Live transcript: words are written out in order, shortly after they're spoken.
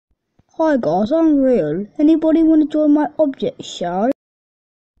Hi guys, I'm real. Anybody want to join my object show?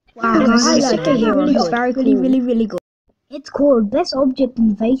 Wow, this is a superhero. It's very cool. Really good. It's called Best Object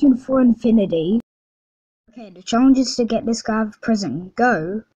Invasion for Infinity. Okay, the challenge is to get this guy out of prison.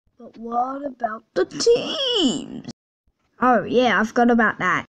 Go. But what about the teams? Oh yeah, I forgot about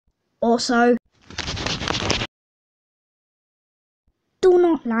that. Also, do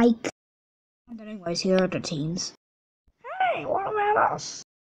not like. But anyways, here are the teams. Hey, what about us?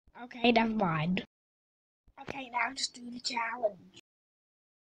 Okay, never mind. Okay, now just do the challenge.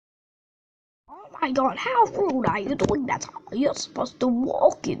 Oh my god, how rude are you doing that? You're supposed to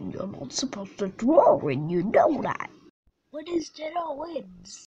walk in, you're not supposed to draw in, you know that. Winners general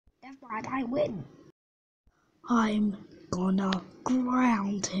wins. That's why I win. I'm gonna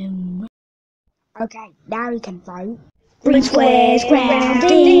ground him. Okay, now you can vote. Green squares,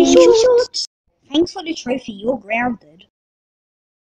 grounding shorts. Thanks for the trophy, you're grounded.